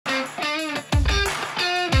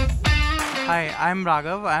Hi, I'm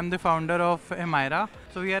Raghav. I'm the founder of Himaira.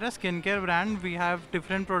 So we are a skincare brand. We have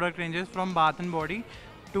different product ranges from bath and body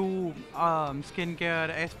to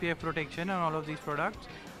skincare, SPF protection, and all of these products.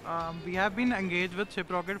 We have been engaged with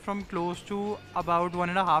Shiprocket from close to about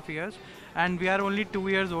 1.5 years, and we are only 2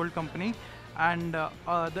 years old company. And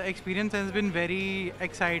the experience has been very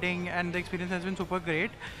exciting, and the experience has been super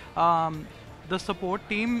great. The support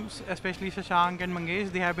teams, especially Shashank and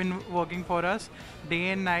Mangesh, they have been working for us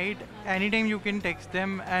day and night. Anytime you can text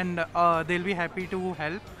them, and they'll be happy to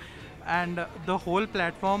help. And the whole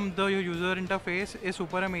platform, the user interface is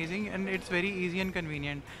super amazing, and it's very easy and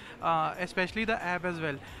convenient. Especially the app as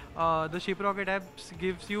well. The Shiprocket app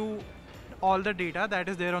gives you all the data that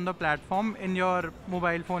is there on the platform in your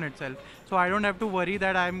mobile phone itself. So I don't have to worry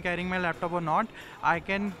that I'm carrying my laptop or not. I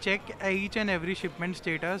can check each and every shipment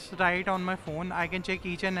status right on my phone. I can check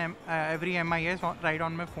each and every MIS right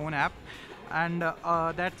on my phone app. And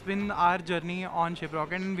that's been our journey on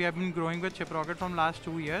Shiprocket, and we have been growing with Shiprocket from last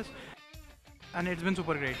 2 years, and it's been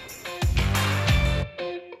super great.